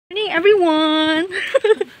everyone!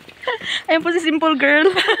 Ayan po si Simple Girl.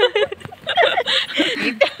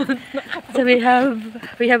 So we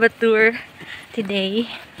have a tour today.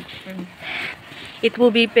 It will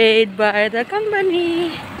be paid by the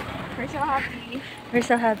company. We're so happy. We're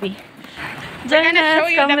so happy. We're gonna show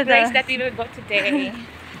you the place that we will go today.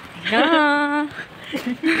 Yeah.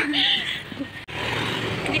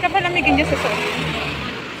 Hindi ka pa lamigin dyan sa sol.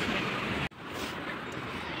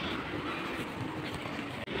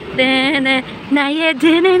 나의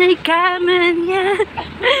드는 가면야.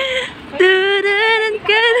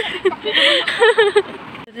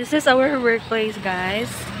 This is our workplace,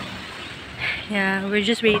 guys. Yeah, we're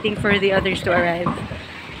just waiting for the others to arrive.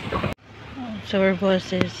 So our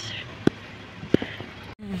boss is.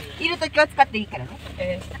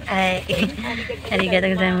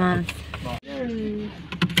 Arigatou gozaimasu.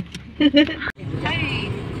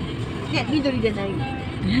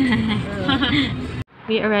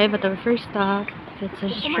 We arrive at our first stop. It's a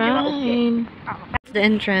shrine. That's the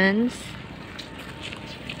entrance.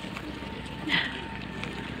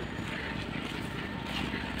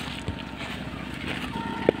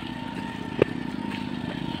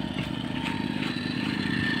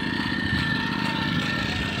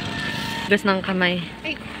 Hugas ng kamay.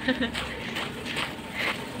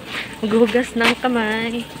 Maghugas ng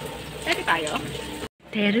kamay. Pwede tayo?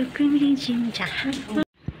 Terukuni jinja.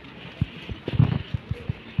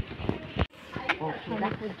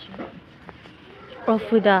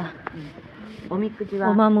 Ofuda. Omikuji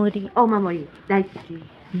wa Omamori. Omamori. Daisuki.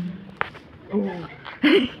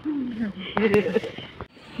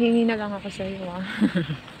 Hingi na lang ako sa iyo, ah.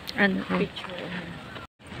 Ano? Picture.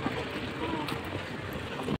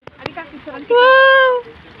 Wow!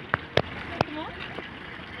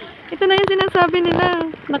 Ito na yung sinasabi nila.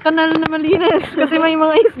 Nakanal na malinis. Kasi may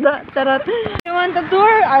mga isda. Charot. You want a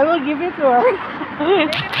tour? I will give you a tour.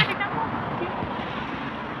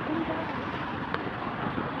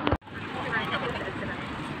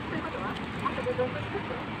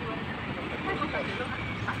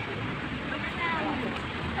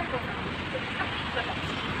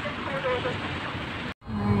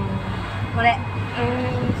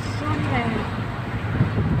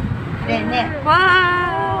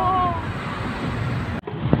 Wow!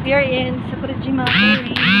 We are in Sakurajima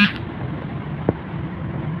Ferry.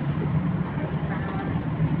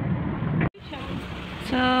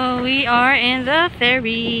 So we are in the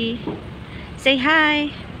ferry. Say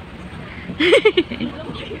hi.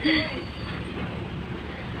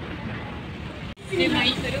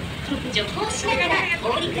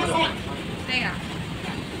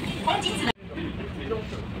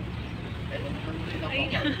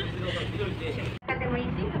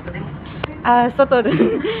 Soto.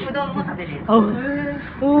 Oh.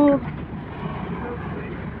 Oh.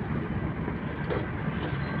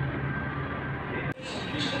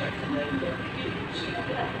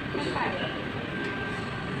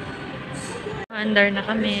 Andar na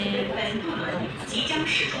kami.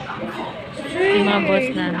 Yung mga boss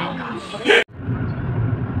namin.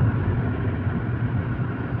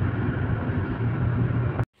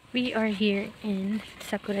 We are here in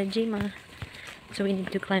Sakurajima. So we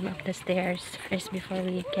need to climb up the stairs first before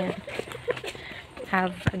we can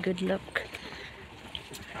have a good look.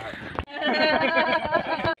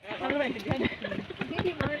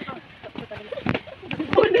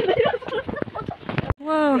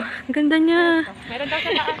 Wow, ganda niya.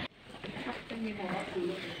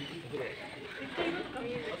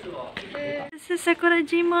 This is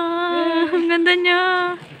Sakurajima. Ang ganda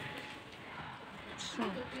niya.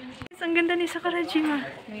 Ang ganda ni Sakurajima.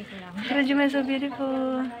 Sakurajima is so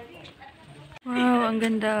beautiful. Wow, ang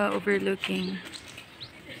ganda. Overlooking.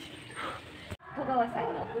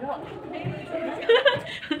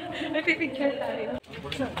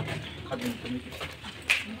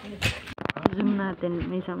 Zoom natin.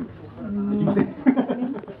 May isang...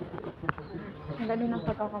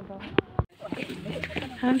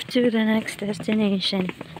 Off to the next destination.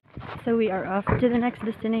 So we are off to the next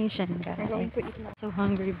destination, guys. So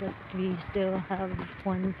hungry, but we still have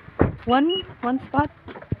one spot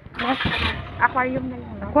left. Aquarium na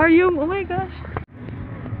lang. Aquarium! Oh my gosh!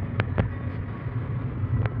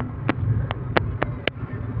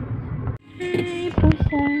 Hi,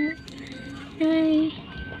 Pusa. Hi.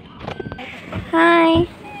 Hi.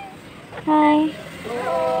 Hi.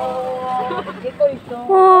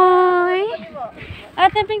 Hoy!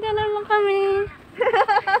 Ate, pigtalan lang kami.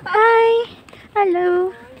 Hi.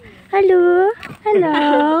 Hello. Hello.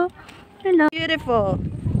 Hello. Hello. Beautiful.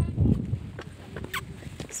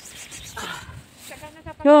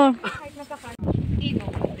 Go.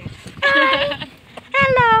 Hi.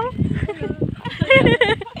 Hello.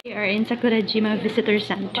 We are in Sakurajima Visitor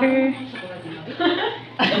Center.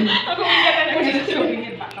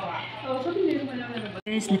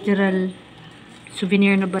 Guys, literal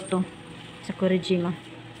souvenir na ba to? Sakurajima.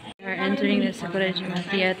 We are entering the Sakurajima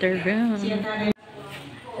Theater room. 2013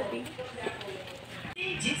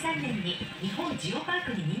年に日本ジオパー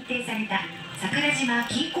クに認定された桜島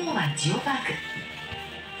錦江湾ジオパーク。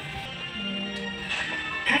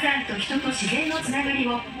火山と人と自然のつながり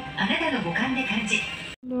をあなたの五感で感じ。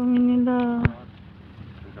 Dami nila.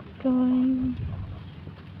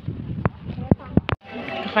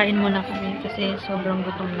 Kakain muna kami kasi sobrang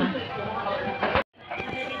gutom na.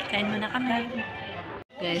 Kain muna kami.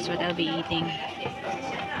 Guys, what I'll be eating.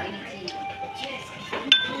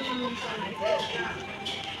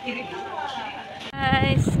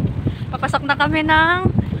 Guys, papasok na kami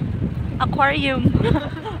ng aquarium.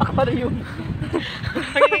 Aquarium.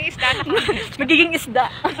 Magiging isda na kami. Magiging isda.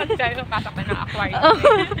 Sabi pasok na ng aquarium.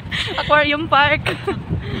 Aquarium park.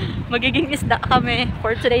 Magiging isda kami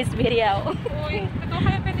for today's video. Uy, ito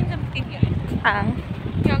kaya pwedeng nabitin yan. Ang?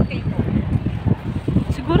 Yung table.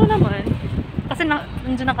 Siguro naman. Kasi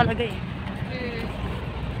nandiyan nakalagay.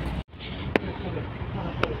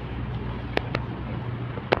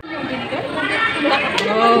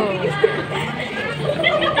 Oh.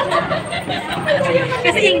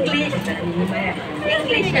 Kasi English.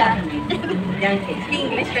 English siya.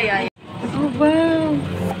 English kaya yun. Oh, wow.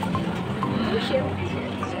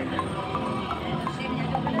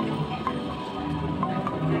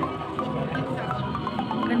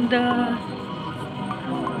 Ganda.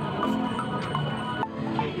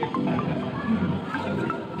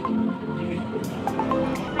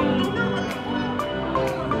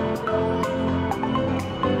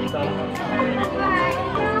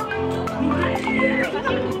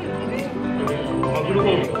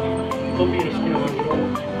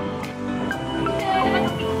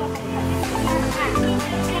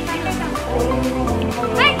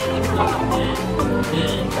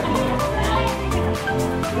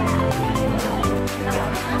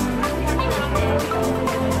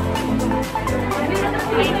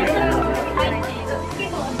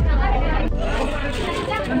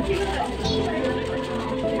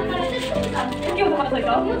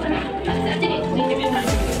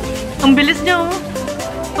 Ang bilis niya, oh.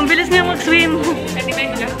 Ang bilis niya mag-swim. Pwede ba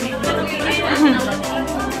yung mag-swim?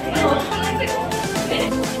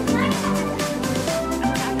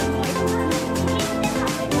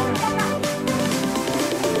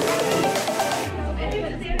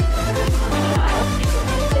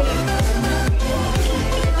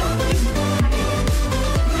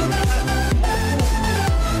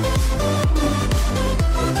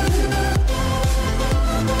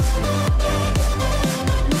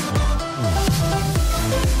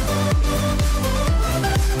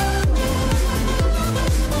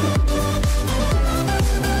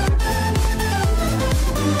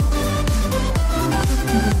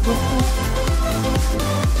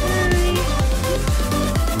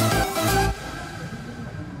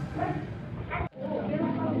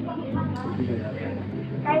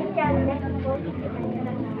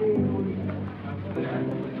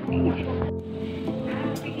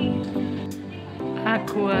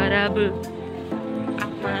 Aquarium.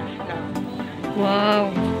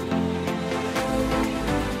 Wow.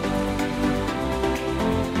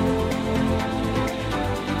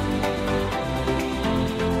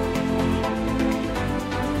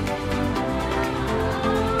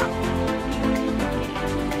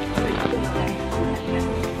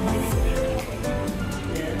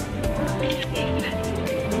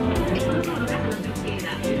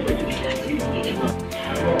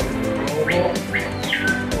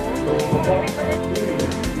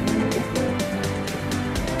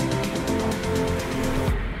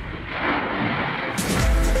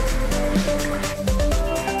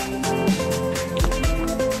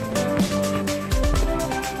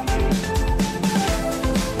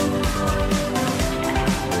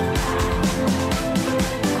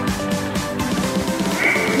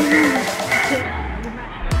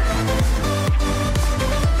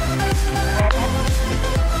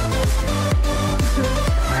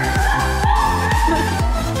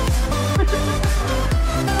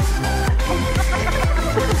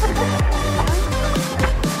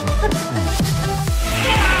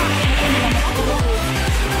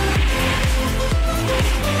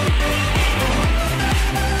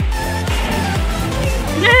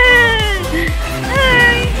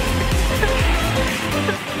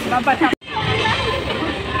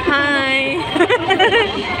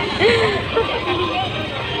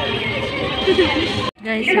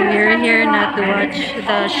 Guys, we're here not to watch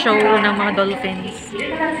the show ng mga dolphins.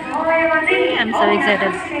 I'm so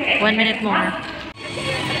excited. 1 minute more.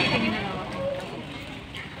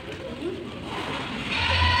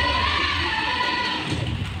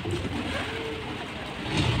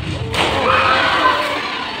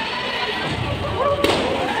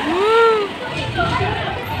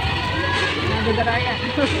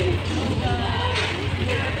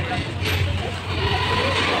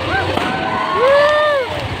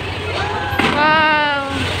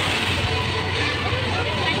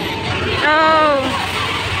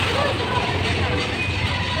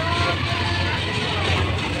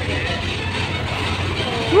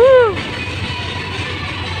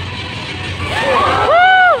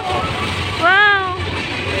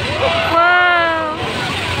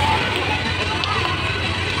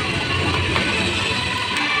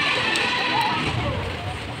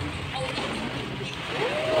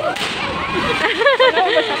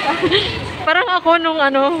 Parang ako nung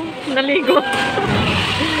naligo.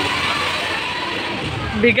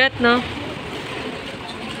 Bigat, no?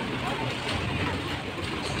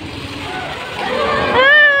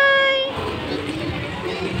 Hi!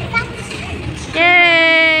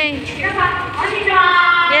 Yay!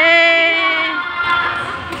 Yay!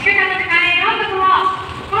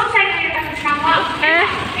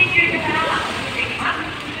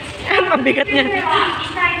 Ang bigat niya.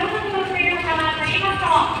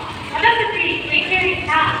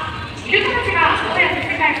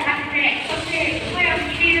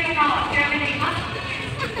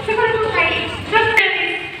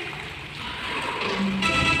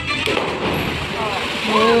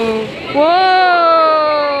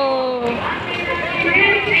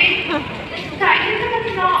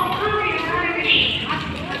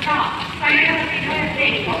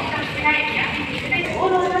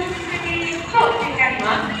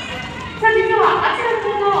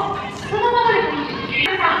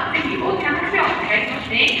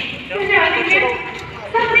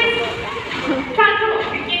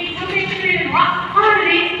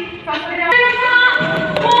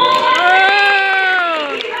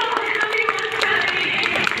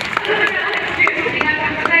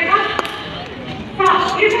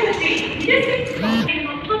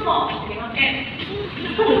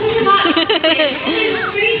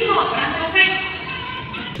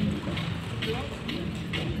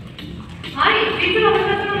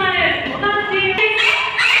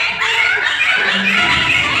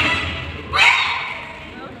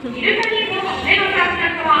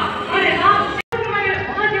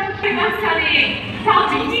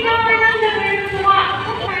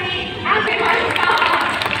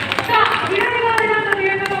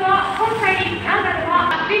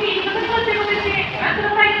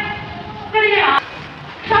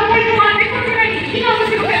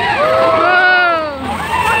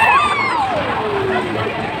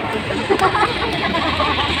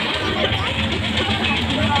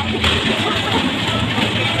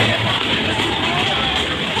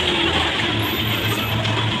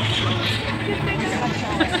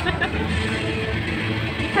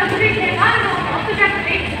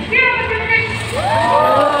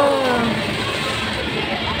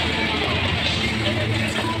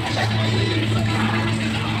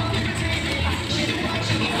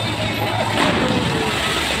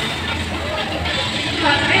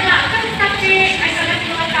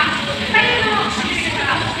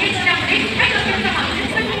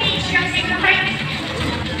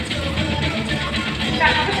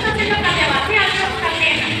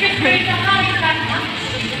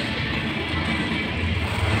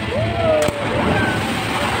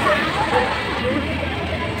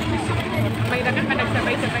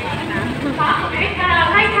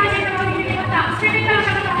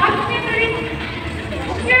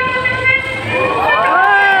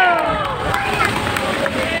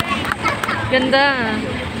 Ganda.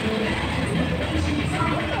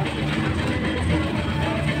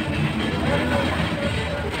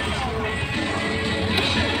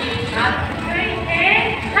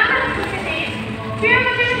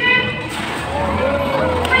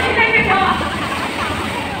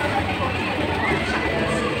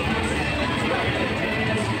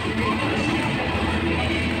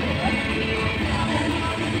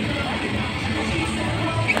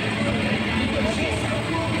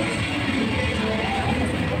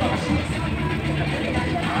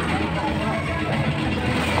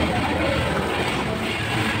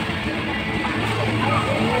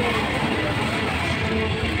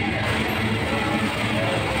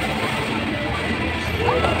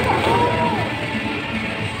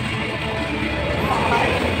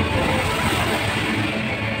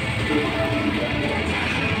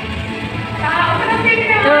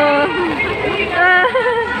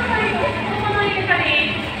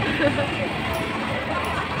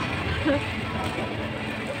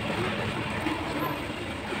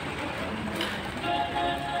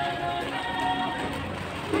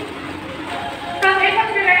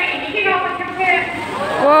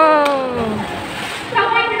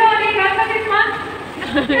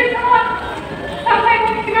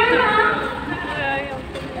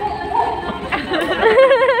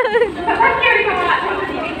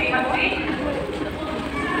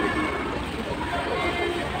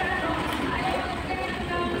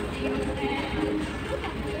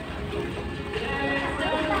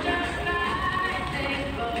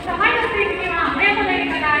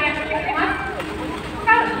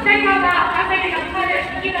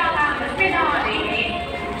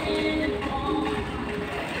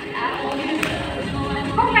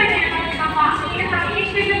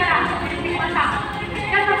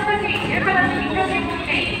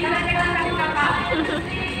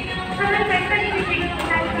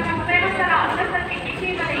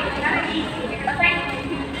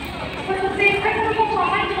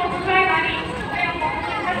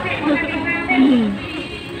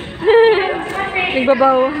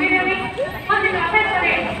 Nagbabaw.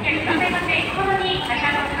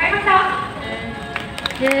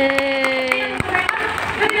 Yay!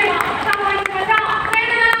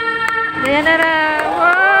 Sayonara!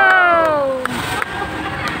 Wow!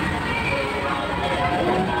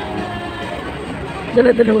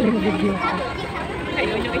 Dala-dalawa yung video.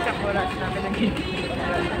 Ayun yung isang oras namin nag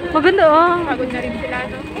Maganda oh. Pagod na rin sila,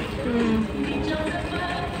 no?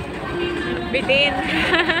 Bitin.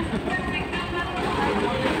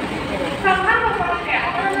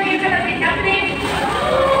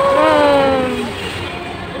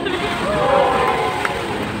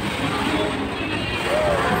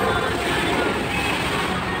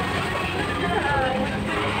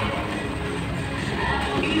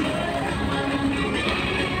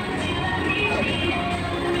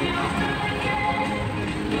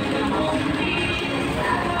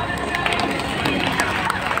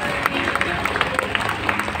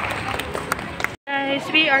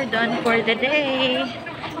 We are done for the day.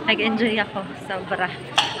 Nag-enjoy ako sobra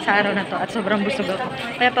sa araw na to at sobrang busog ako.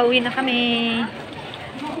 Kaya pauwi na kami.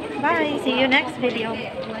 Bye! See you next video.